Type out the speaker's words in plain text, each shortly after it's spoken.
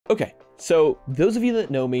Okay, so those of you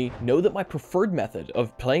that know me know that my preferred method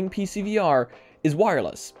of playing PCVR is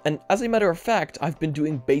wireless, and as a matter of fact, I've been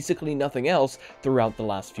doing basically nothing else throughout the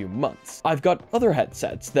last few months. I've got other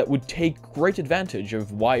headsets that would take great advantage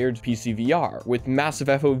of wired PCVR with massive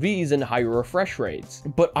FOVs and higher refresh rates,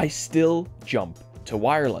 but I still jump to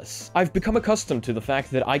wireless. I've become accustomed to the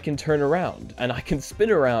fact that I can turn around, and I can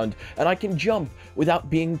spin around, and I can jump without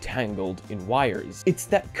being tangled in wires. It's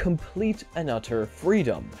that complete and utter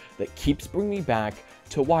freedom that keeps bringing me back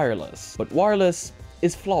to wireless. But wireless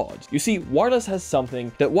is flawed. You see, wireless has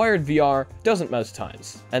something that wired VR doesn't most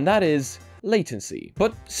times, and that is latency.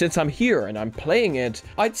 But since I'm here and I'm playing it,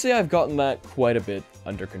 I'd say I've gotten that quite a bit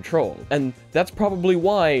under control. And that's probably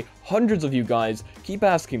why hundreds of you guys keep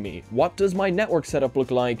asking me, what does my network setup look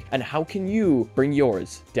like, and how can you bring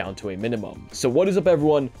yours down to a minimum? So what is up,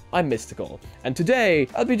 everyone? I'm Mysticle, and today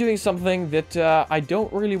I'll be doing something that I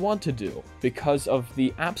don't really want to do because of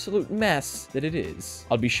the absolute mess that it is.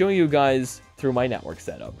 I'll be showing you guys through my network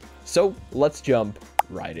setup. So let's jump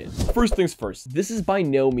right in. First things first, this is by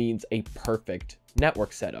no means a perfect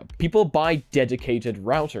network setup. People buy dedicated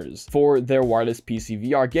routers for their wireless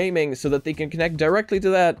PCVR gaming so that they can connect directly to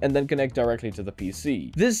that and then connect directly to the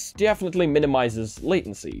PC. This definitely minimizes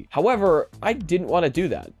latency. However, I didn't want to do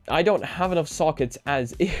that. I don't have enough sockets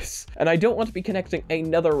as is, and I don't want to be connecting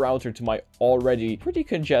another router to my already pretty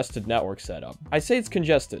congested network setup. I say it's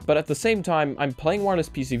congested, but at the same time, I'm playing wireless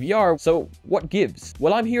PCVR, so what gives?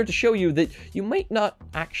 Well, I'm here to show you that you might not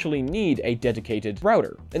actually need a dedicated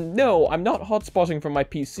router. And no, I'm not hotspotting from my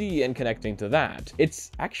PC and connecting to that.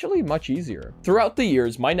 It's actually much easier. Throughout the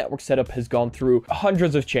years, my network setup has gone through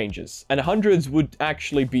hundreds of changes, and hundreds would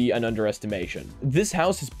actually be an underestimation. This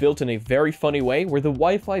house is built in a very funny way where the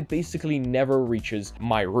Wi-Fi basically never reaches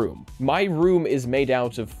my room. My room is made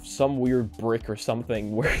out of some weird brick or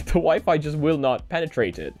something where the Wi-Fi just will not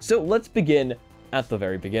penetrate it. So let's begin at the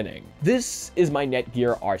very beginning. This is my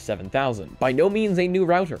Netgear R7000. By no means a new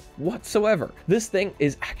router whatsoever. This thing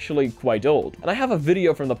is actually quite old, and I have a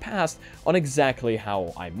video from the past on exactly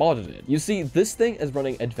how I modded it. You see, this thing is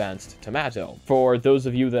running Advanced Tomato. For those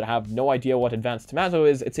of you that have no idea what Advanced Tomato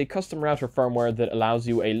is, it's a custom router firmware that allows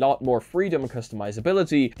you a lot more freedom and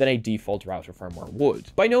customizability than a default router firmware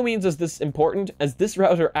would. By no means is this important, as this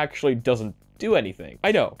router actually doesn't do anything.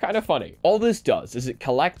 I know, kind of funny. All this does is it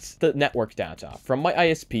collects the network data from my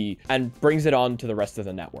ISP and brings it on to the rest of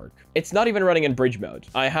the network. It's not even running in bridge mode.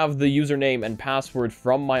 I have the username and password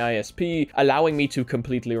from my ISP, allowing me to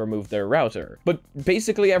completely remove their router. But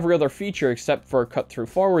basically every other feature except for cut-through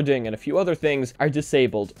forwarding and a few other things are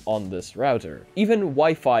disabled on this router. Even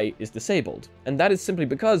Wi-Fi is disabled, and that is simply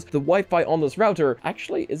because the Wi-Fi on this router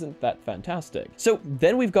actually isn't that fantastic. So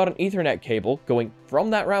then we've got an Ethernet cable going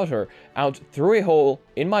from that router out through a hole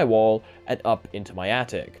in my wall and up into my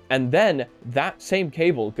attic. And then that same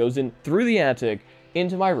cable goes in through the attic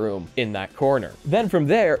into my room in that corner. Then from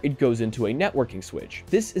there, it goes into a networking switch.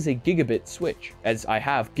 This is a gigabit switch, as I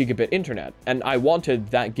have gigabit internet, and I wanted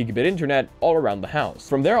that gigabit internet all around the house.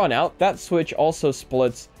 From there on out, that switch also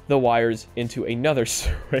splits the wires into another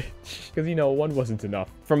switch, because, you know, one wasn't enough.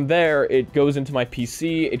 From there, it goes into my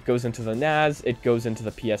PC, it goes into the NAS, it goes into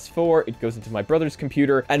the PS4, it goes into my brother's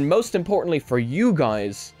computer, and most importantly for you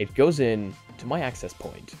guys, it goes in to my access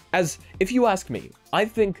point. As if you ask me, I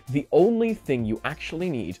think the only thing you actually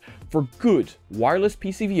need for good wireless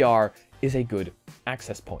PCVR is a good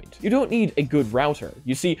access point. You don't need a good router.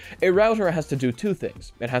 You see, a router has to do two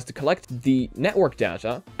things. It has to collect the network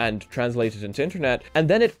data and translate it into internet, and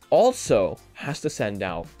then it also has to send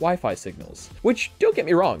out Wi-Fi signals. Which, don't get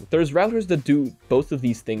me wrong, there's routers that do both of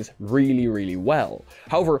these things really, really well.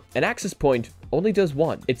 However, an access point only does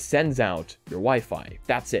one. It sends out your Wi-Fi.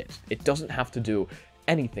 That's it. It doesn't have to do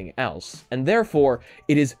anything else. And therefore,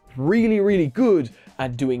 it is really, really good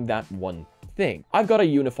at doing that one thing. I've got a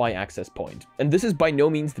Unify access point, and this is by no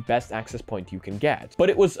means the best access point you can get, but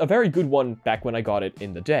it was a very good one back when I got it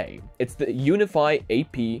in the day. It's the Unify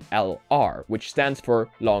APLR, which stands for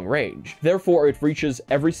long range. Therefore, it reaches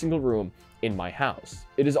every single room in my house.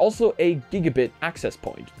 It is also a gigabit access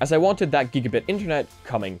point, as I wanted that gigabit internet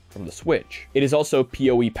coming from the switch. It is also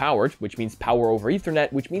PoE powered, which means power over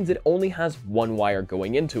Ethernet, which means it only has one wire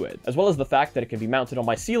going into it. As well as the fact that it can be mounted on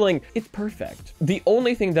my ceiling, it's perfect. The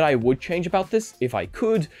only thing that I would change about this, if I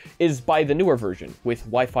could, is buy the newer version with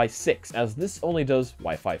Wi-Fi 6, as this only does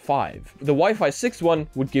Wi-Fi 5. The Wi-Fi 6 one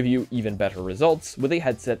would give you even better results with a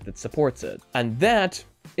headset that supports it. And that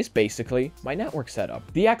is basically my network setup.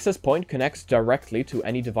 The access point connects directly to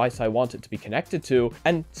any device I want it to be connected to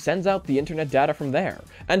and sends out the internet data from there.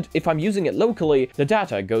 And if I'm using it locally, the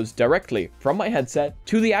data goes directly from my headset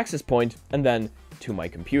to the access point and then to my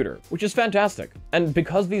computer, which is fantastic. And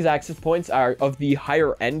because these access points are of the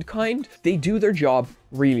higher end kind, they do their job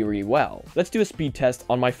really, really well. Let's do a speed test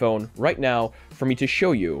on my phone right now for me to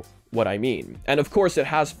show you what I mean. And of course it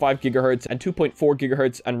has 5 gigahertz and 2.4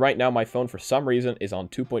 gigahertz, and right now my phone for some reason is on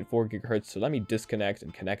 2.4 gigahertz. So let me disconnect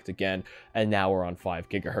and connect again, and now we're on 5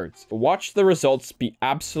 gigahertz. Watch the results be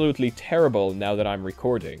absolutely terrible now that I'm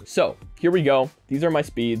recording. So here we go. These are my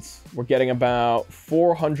speeds. We're getting about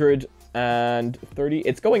 430.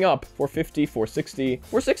 It's going up. 450, 460,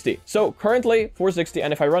 460. So currently 460,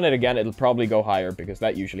 and if I run it again, it'll probably go higher because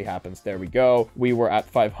that usually happens. There we go. We were at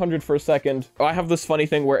 500 for a second. I have this funny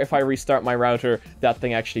thing where if I restart my router, that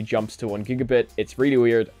thing actually jumps to 1 gigabit. It's really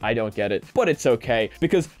weird. I don't get it, but it's okay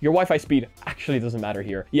because your Wi-Fi speed actually doesn't matter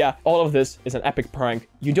here. Yeah, all of this is an epic prank.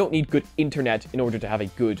 You don't need good internet in order to have a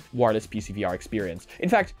good wireless PCVR experience. In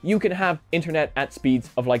fact, you can have internet at speeds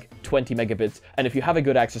of like 20 megabits, and if you have a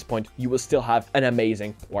good access point, you will still have an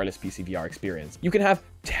amazing wireless PCVR experience. You can have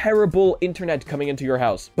terrible internet coming into your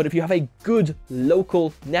house, but if you have a good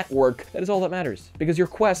local network, that is all that matters. Because your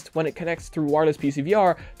Quest, when it connects through wireless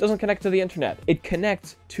PCVR, doesn't connect to the internet. It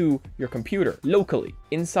connects to your computer locally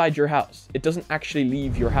inside your house. It doesn't actually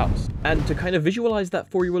leave your house. And to kind of visualize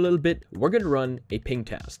that for you a little bit, we're going to run a ping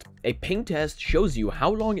test. A ping test shows you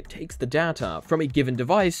how long it takes the data from a given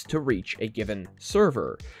device to reach a given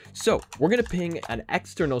server. So we're going to ping an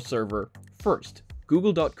external server first,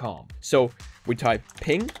 google.com. So we type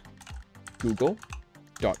ping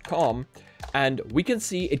google.com, and we can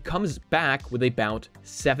see it comes back with about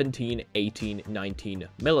 17, 18, 19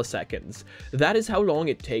 milliseconds. That is how long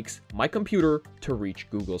it takes my computer to reach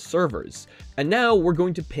Google servers. And now we're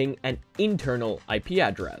going to ping an internal IP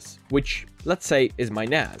address, which let's say is my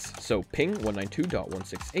NAS. So ping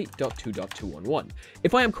 192.168.2.211.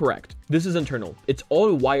 If I am correct, this is internal. It's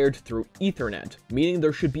all wired through Ethernet, meaning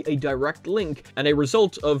there should be a direct link and a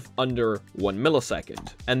result of under 1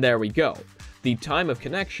 millisecond. And there we go. The time of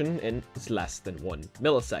connection is less than 1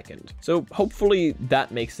 millisecond. So hopefully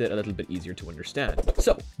that makes it a little bit easier to understand.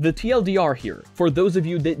 So the TLDR here, for those of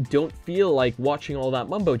you that don't feel like watching all that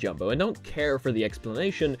mumbo jumbo and don't care for the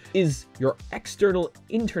explanation, is your external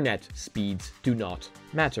internet speeds do not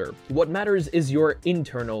matter. What matters is your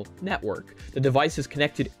internal network. The device is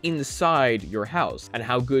connected inside your house and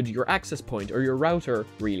how good your access point or your router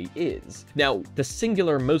really is. Now, the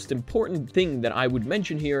singular most important thing that I would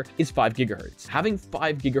mention here is 5 gigahertz. Having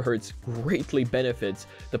 5 gigahertz greatly benefits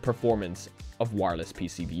the performance of wireless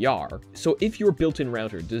PCVR. So if your built-in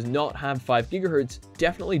router does not have 5 gigahertz,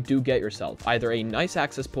 definitely do get yourself either a nice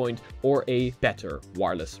access point or a better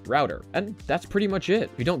wireless router. And that's pretty much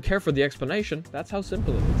it. If you don't care for the explanation, that's how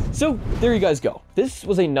simple it is. So there you guys go. This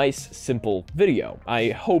was a nice, simple video. I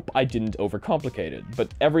hope I didn't overcomplicate it,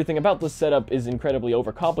 but everything about this setup is incredibly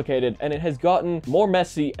overcomplicated, and it has gotten more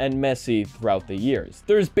messy and messy throughout the years.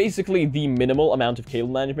 There's basically the minimal amount of cable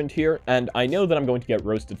management here, and I know that I'm going to get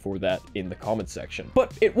roasted for that in the comments section.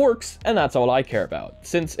 But it works, and that's all I care about.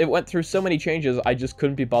 Since it went through so many changes, I just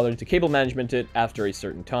couldn't be bothered to cable management it after a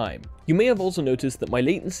certain time. You may have also noticed that my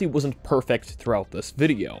latency wasn't perfect throughout this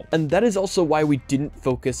video, and that is also why we didn't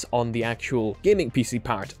focus on the actual gaming PC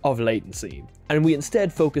part of latency, and we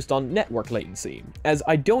instead focused on network latency, as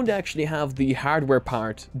I don't actually have the hardware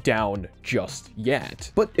part down just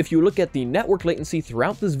yet. But if you look at the network latency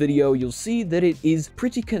throughout this video, you'll see that it is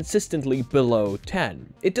pretty consistently below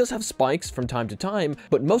 10. It does have spikes from time to time,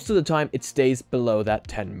 but most of the time it stays below that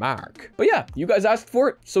 10 mark. But yeah, you guys asked for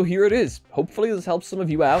it, so here it is. Hopefully this helps some of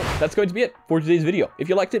you out. That's going to be it for today's video. If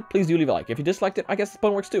you liked it, please do leave a like. If you disliked it, I guess this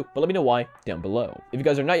button works too, but let me know why down below. If you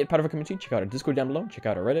guys are not yet part of our community, check out our Discord down below, check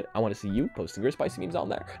out our Reddit. I want to see you posting your spicy memes on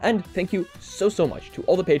there. And thank you so much to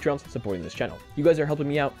all the Patreons supporting this channel. You guys are helping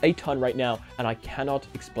me out a ton right now, and I cannot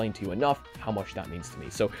explain to you enough how much that means to me.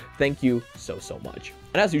 So thank you so much.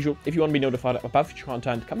 And as usual, if you want to be notified about future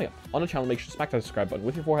content coming up on the channel, make sure to smack that subscribe button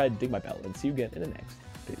with your forehead, dig my bell, and see you again in the next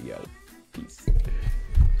video. Peace.